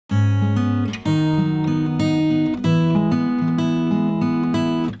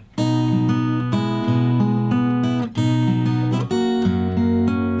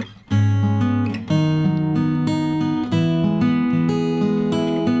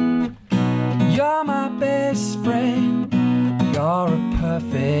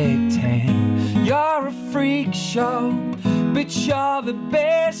perfect 10. You're a freak show, but you're the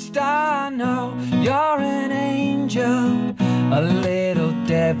best I know. You're an angel, a little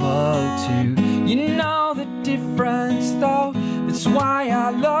devil too. You know the difference though, that's why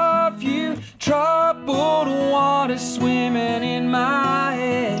I love you. Troubled water swimming in my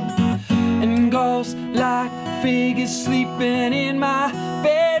head, and ghosts like figures sleeping in my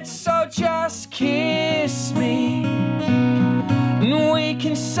bed. So just kiss me, and we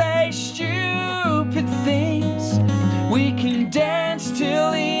can say stupid things. We can dance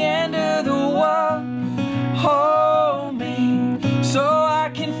till the end of the world. Hold me so I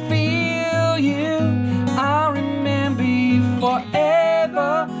can feel you. I'll remember you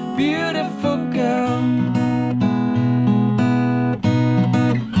forever, beautiful girl.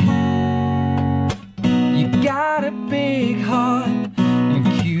 You got a big heart and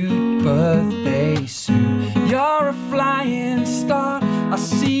cute birthday suit. You're a flying star, I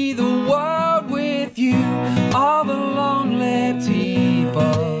see the world with you. All the lonely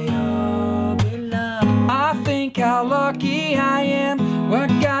people, I think how lucky I am, well,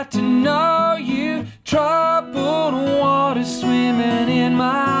 I got to know you. Troubled water swimming in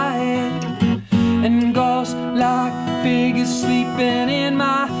my head, and ghosts like figures sleeping in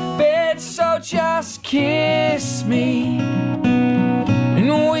my bed. So just kiss me,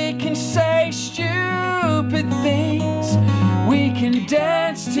 and we can say stupid things. We can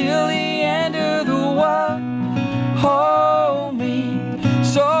dance till the end of the world. Hold me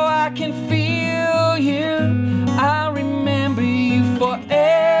so I can feel you. I'll remember you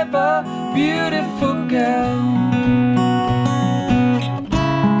forever, beautiful girl.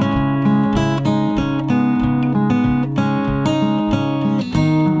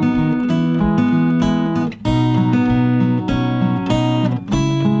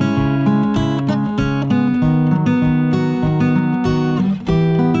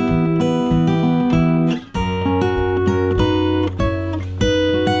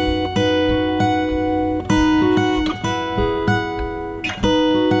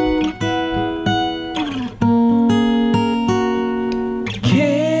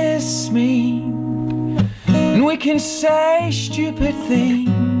 We can say stupid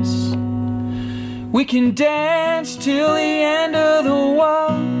things. We can dance till the end of the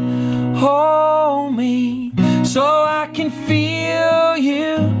world. Hold me so I can feel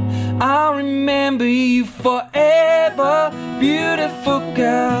you. I'll remember you forever, beautiful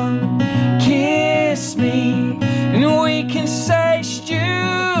girl. Kiss me, and we can say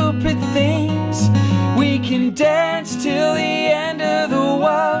stupid things. We can dance till the end of the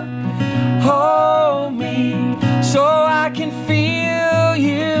world. Hold me so I can feel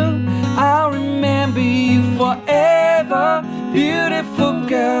you. I'll remember you forever, beautiful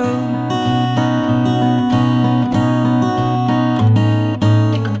girl.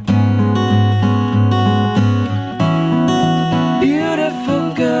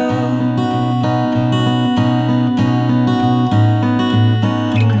 Beautiful girl.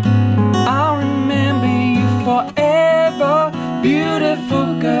 I'll remember you forever,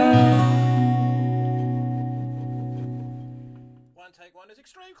 beautiful girl. Take one is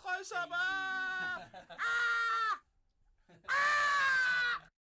extreme close up. Ah! Ah!